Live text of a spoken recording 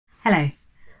Hello,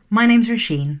 my name's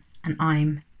Roisin and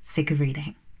I'm sick of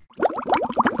reading.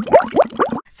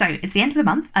 So it's the end of the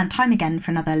month and time again for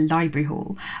another library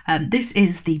haul. This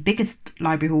is the biggest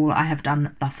library haul I have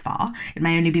done thus far. It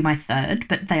may only be my third,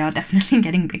 but they are definitely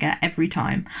getting bigger every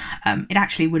time. It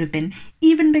actually would have been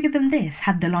even bigger than this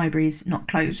had the libraries not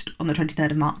closed on the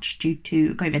 23rd of March due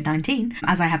to COVID-19,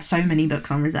 as I have so many books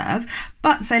on reserve.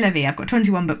 But c'est la vie, I've got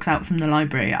 21 books out from the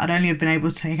library. I'd only have been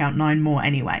able to take out 9 more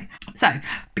anyway. So,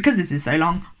 because this is so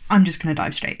long, I'm just going to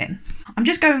dive straight in. I'm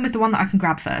just going with the one that I can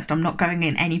grab first. I'm not going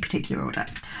in any particular order.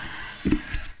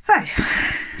 So,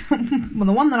 well,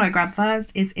 the one that I grabbed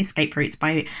first is Escape Routes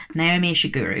by Naomi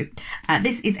Ishiguro.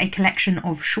 This is a collection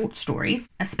of short stories.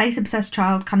 A space-obsessed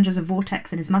child conjures a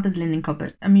vortex in his mother's linen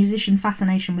cupboard. A musician's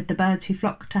fascination with the birds who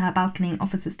flock to her balcony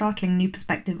offers a startling new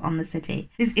perspective on the city.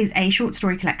 This is a short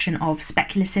story collection of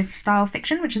speculative style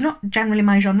fiction, which is not generally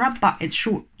my genre, but it's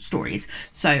short stories.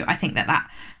 So I think that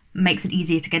makes it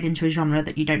easier to get into a genre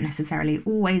that you don't necessarily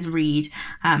always read,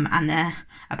 and they're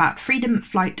about freedom,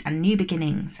 flight and new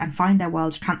beginnings, and find their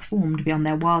worlds transformed beyond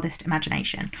their wildest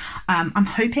imagination. I'm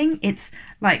hoping it's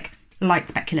like light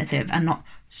speculative and not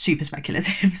super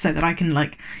speculative so that I can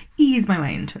ease my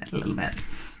way into it a little bit.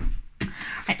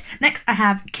 Right, next I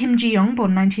have Kim Ji-young,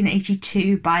 born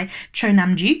 1982, by Cho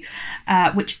Nam-ju,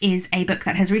 which is a book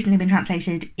that has recently been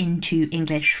translated into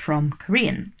English from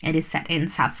Korean. It is set in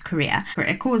South Korea, where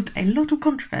it caused a lot of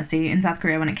controversy in South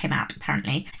Korea when it came out,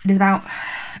 apparently. It is about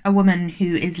a woman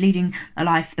who is leading a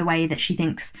life the way that she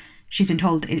thinks she's been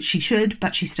told she should,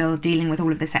 but she's still dealing with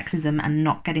all of the sexism and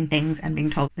not getting things and being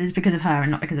told this is because of her and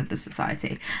not because of the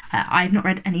society. I've not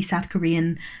read any South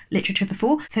Korean literature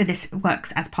before, so this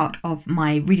works as part of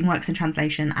my Reading Works in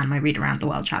Translation and my Read Around the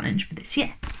World challenge for this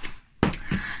year.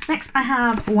 Next I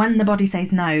have When the Body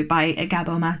Says No by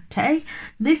Gabor Mate.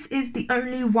 This is the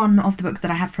only one of the books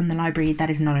that I have from the library that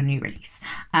is not a new release.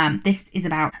 This is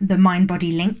about the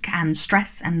mind-body link and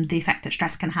stress and the effect that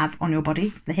stress can have on your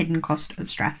body. The Hidden Cost of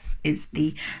Stress is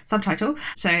the subtitle.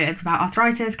 So it's about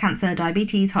arthritis, cancer,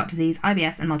 diabetes, heart disease,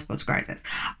 IBS and multiple sclerosis.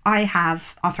 I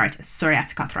have arthritis,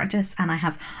 psoriatic arthritis, and I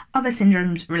have other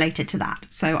syndromes related to that.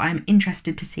 So I'm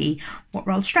interested to see what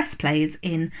role stress plays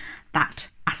in that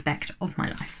aspect of my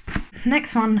life.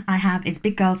 Next one I have is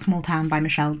Big Girl Small Town by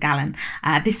Michelle Gallen.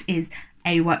 This is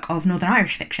a work of Northern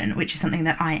Irish fiction, which is something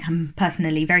that I am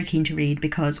personally very keen to read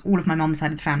because all of my mum's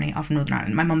side of the family are from Northern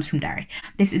Ireland. My mum's from Derry.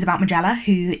 This is about Magella,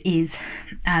 who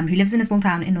lives in a small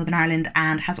town in Northern Ireland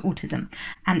and has autism.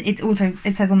 And it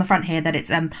says on the front here that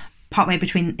it's partway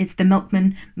between, it's The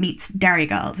Milkman meets Derry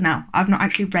Girls. Now, I've not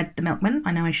actually read The Milkman,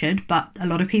 I know I should, but a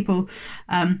lot of people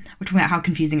were talking about how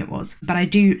confusing it was. But I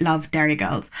do love Derry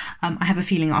Girls. I have a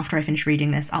feeling after I finish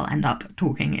reading this, I'll end up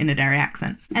talking in a Derry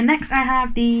accent. And next I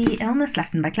have The Illness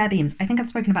Lesson by Claire Beams. I think I've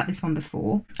spoken about this one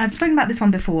before.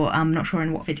 I'm not sure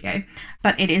in what video,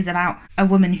 but it is about a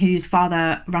woman whose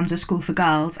father runs a school for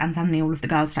girls, and suddenly all of the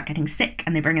girls start getting sick,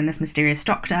 and they bring in this mysterious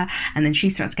doctor, and then she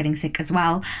starts getting sick as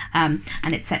well. And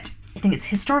it's set, I think it's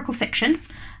historical fiction,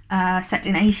 set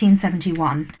in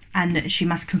 1871, and she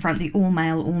must confront the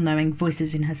all-male, all-knowing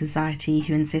voices in her society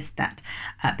who insist that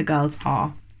the girls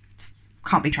can't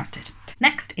be trusted.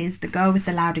 Next is The Girl with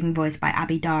the Louding Voice by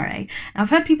Abby Dare. Now, I've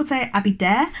heard people say Abby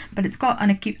Dare, but it's got an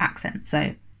acute accent,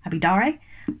 so Abby Dare?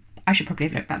 I should probably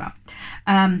have looked that up.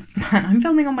 But I'm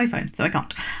filming on my phone, so I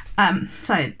can't.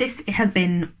 So this has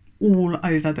been all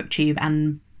over BookTube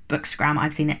and Bookstagram.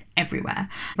 I've seen it everywhere.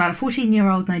 It's about a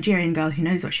 14-year-old Nigerian girl who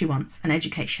knows what she wants, an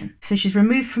education. So she's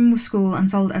removed from school and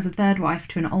sold as a third wife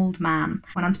to an old man.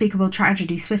 When unspeakable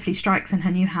tragedy swiftly strikes in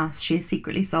her new house, she is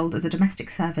secretly sold as a domestic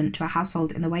servant to a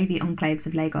household in the wavy enclaves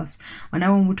of Lagos, where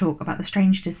no one will talk about the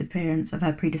strange disappearance of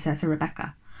her predecessor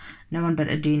Rebecca. No one but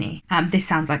Aduni. This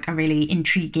sounds like a really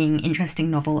intriguing, interesting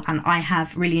novel, and I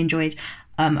have really enjoyed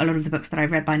a lot of the books that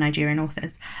I've read by Nigerian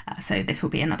authors, so this will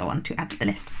be another one to add to the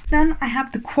list. Then I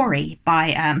have The Quarry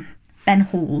by Ben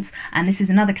Halls, and this is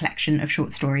another collection of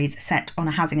short stories set on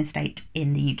a housing estate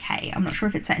in the UK. I'm not sure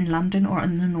if it's set in London or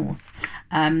in the north,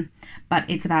 but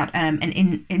it's about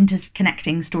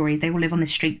interconnecting stories. They all live on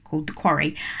this street called The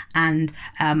Quarry, and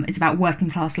it's about working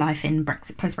class life in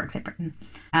post-Brexit Britain.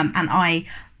 And I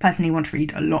personally want to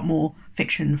read a lot more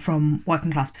fiction from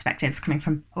working class perspectives, coming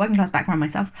from a working class background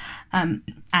myself, and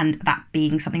that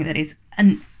being something that is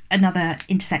another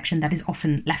intersection that is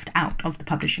often left out of the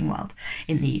publishing world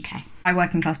in the UK. By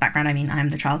working class background, I mean I am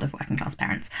the child of working class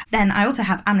parents. Then I also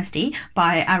have Amnesty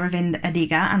by Aravind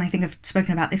Adiga, and I think I've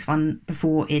spoken about this one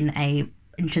before in a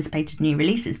anticipated new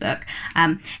releases book.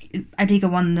 Adiga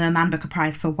won the Man Booker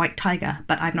Prize for White Tiger,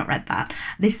 but I've not read that.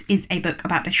 This is a book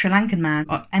about a Sri Lankan man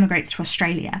who emigrates to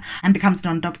Australia and becomes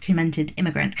an undocumented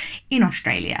immigrant in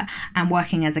Australia and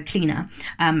working as a cleaner.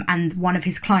 And one of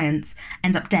his clients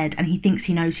ends up dead, and he thinks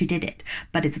he knows who did it,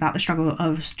 but it's about the struggle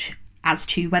as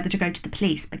to whether to go to the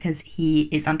police because he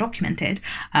is undocumented,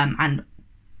 and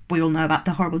we all know about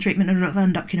the horrible treatment of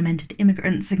undocumented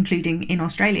immigrants, including in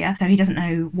Australia, so he doesn't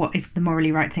know what is the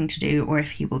morally right thing to do or if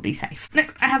he will be safe.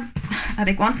 Next, I have a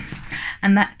big one,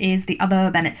 and that is The Other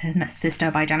Bennett's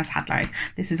Sister by Janice Hadlow.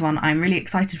 This is one I'm really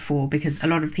excited for because a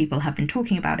lot of people have been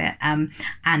talking about it,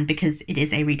 and because it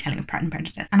is a retelling of Pride and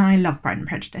Prejudice. And I love Pride and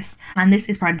Prejudice. And this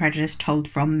is Pride and Prejudice told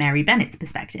from Mary Bennet's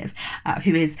perspective,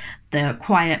 who is the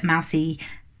quiet, mousy,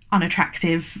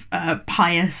 unattractive,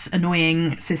 pious,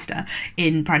 annoying sister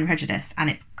in Pride and Prejudice, and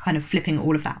it's kind of flipping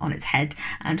all of that on its head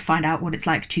and find out what it's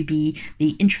like to be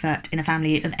the introvert in a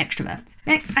family of extroverts.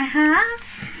 Next, I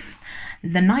have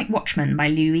The Night Watchman by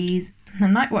Louise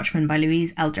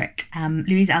Eldrick.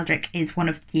 Louise Eldrick is one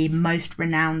of the most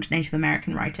renowned Native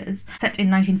American writers. Set in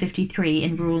 1953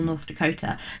 in rural North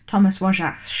Dakota, Thomas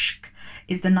Wojcik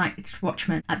is the night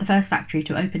watchman at the first factory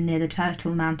to open near the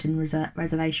Turtle Mountain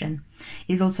Reservation.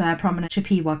 He's also a prominent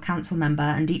Chippewa council member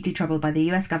and deeply troubled by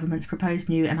the US government's proposed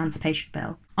new emancipation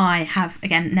bill. I have,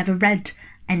 again, never read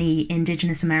any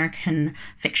Indigenous American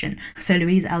fiction, so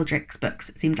Louise Eldrick's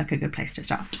books seemed like a good place to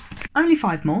start. Only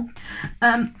 5 more.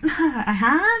 I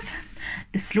have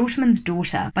The Slaughterman's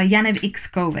Daughter by Yaniv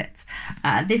Ixkovitz.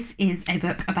 This is a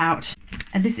book about,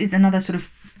 this is another sort of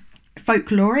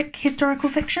folkloric historical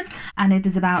fiction, and it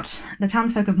is about the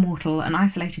townsfolk of Mortal, an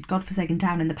isolated, god-forsaken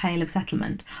town in the Pale of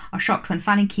Settlement, are shocked when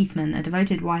Fanny Keesman, a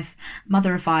devoted wife,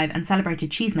 mother of 5, and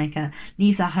celebrated cheesemaker,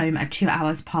 leaves her home at 2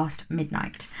 hours past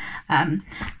midnight. And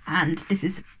this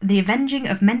is the avenging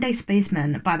of Mende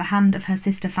Spaceman by the hand of her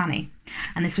sister Fanny,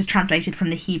 and this was translated from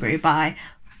the Hebrew by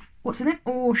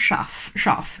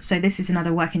Shaf. So this is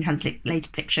another work in translated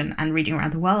fiction and reading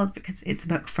around the world because it's a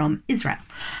book from Israel.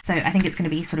 So I think it's going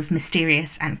to be sort of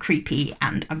mysterious and creepy,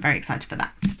 and I'm very excited for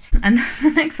that. And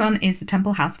the next one is The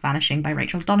Temple House Vanishing by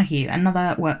Rachel Donahue,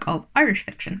 another work of Irish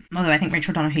fiction, although I think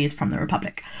Rachel Donahue is from the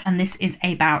Republic. And this is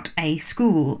about a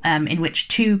school in which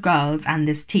 2 girls and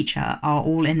this teacher are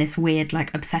all in this weird,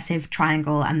 like, obsessive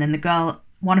triangle, and then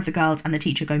one of the girls and the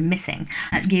teacher go missing.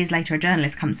 Years later, a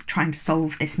journalist comes trying to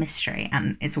solve this mystery,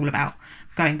 and it's all about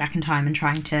going back in time and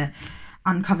trying to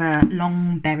uncover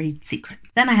long-buried secrets.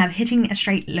 Then I have Hitting a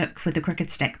Straight Look with the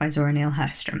Crooked Stick by Zora Neale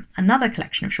Hurston, another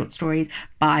collection of short stories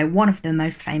by one of the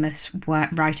most famous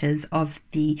writers of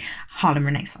the Harlem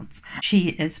Renaissance.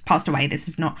 She has passed away. This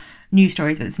is not new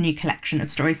stories, but it's a new collection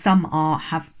of stories. Some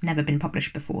have never been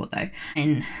published before, though,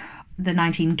 in the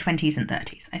 1920s and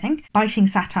 30s, I think. Biting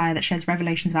satire that shares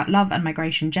revelations about love and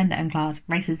migration, gender and class,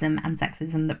 racism and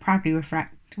sexism that proudly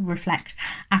reflect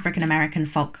African-American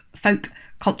folk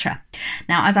culture.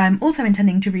 Now, as I'm also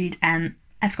intending to read an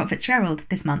F. Scott Fitzgerald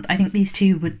this month, I think those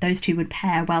two would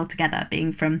pair well together,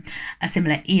 being from a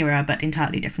similar era but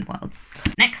entirely different worlds.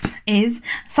 Next is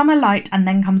Summer Light and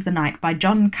Then Comes the Night by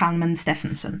John Kalman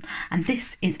Stephenson, and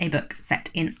this is a book set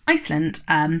in Iceland,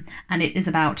 and it is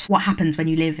about what happens when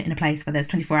you live in a place where there's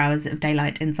 24 hours of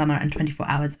daylight in summer and 24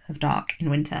 hours of dark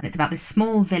in winter. And it's about this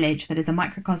small village that is a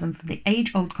microcosm from the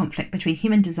age-old conflict between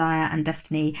human desire and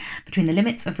destiny, between the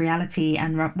limits of reality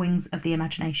and wings of the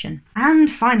imagination. And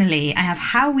finally, I have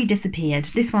How We Disappeared.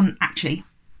 This one, actually,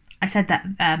 I said that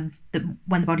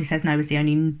When the Body Says No is the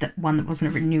only one that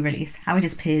wasn't a new release. How We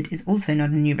Disappeared is also not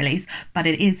a new release, but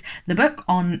it is the book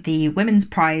on the Women's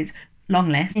Prize long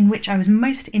list in which I was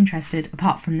most interested,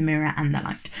 apart from The Mirror and the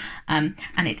Light. And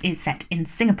it is set in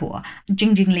Singapore.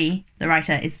 Jing Jing Lee, the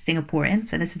writer, is Singaporean,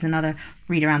 so this is another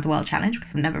read around the world challenge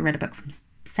because I've never read a book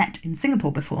set in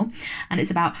Singapore before, and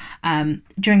it's about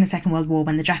during the Second World War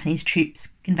when the Japanese troops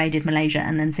invaded Malaysia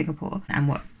and then Singapore, and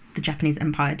what the Japanese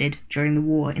Empire did during the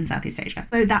war in Southeast Asia.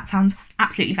 So that sounds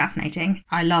absolutely fascinating.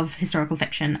 I love historical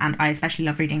fiction, and I especially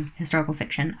love reading historical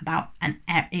fiction about an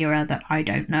era that I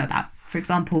don't know about. For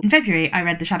example, in February, I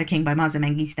read The Shadow King by Mazo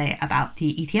Mengistu about the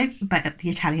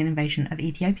Italian invasion of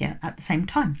Ethiopia at the same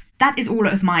time. That is all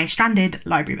of my stranded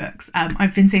library books.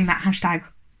 I've been seeing that hashtag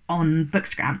on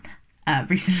Bookstagram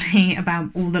recently about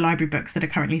all the library books that are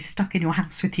currently stuck in your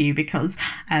house with you because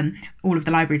all of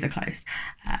the libraries are closed.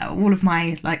 All of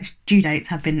my due dates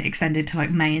have been extended to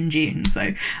May and June,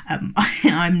 so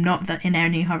I'm not in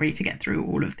any hurry to get through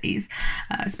all of these,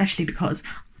 especially because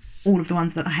all of the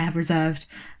ones that I have reserved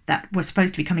that were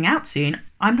supposed to be coming out soon,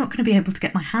 I'm not going to be able to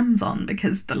get my hands on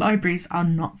because the libraries are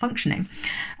not functioning.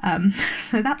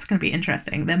 So that's going to be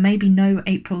interesting. There may be no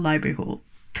April library haul.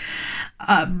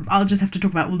 I'll just have to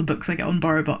talk about all the books I get on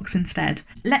BorrowBox instead.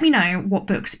 Let me know what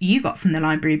books you got from the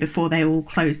library before they all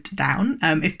closed down,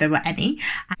 if there were any.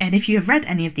 And if you have read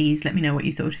any of these, let me know what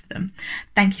you thought of them.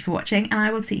 Thank you for watching, and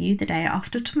I will see you the day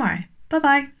after tomorrow. Bye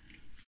bye!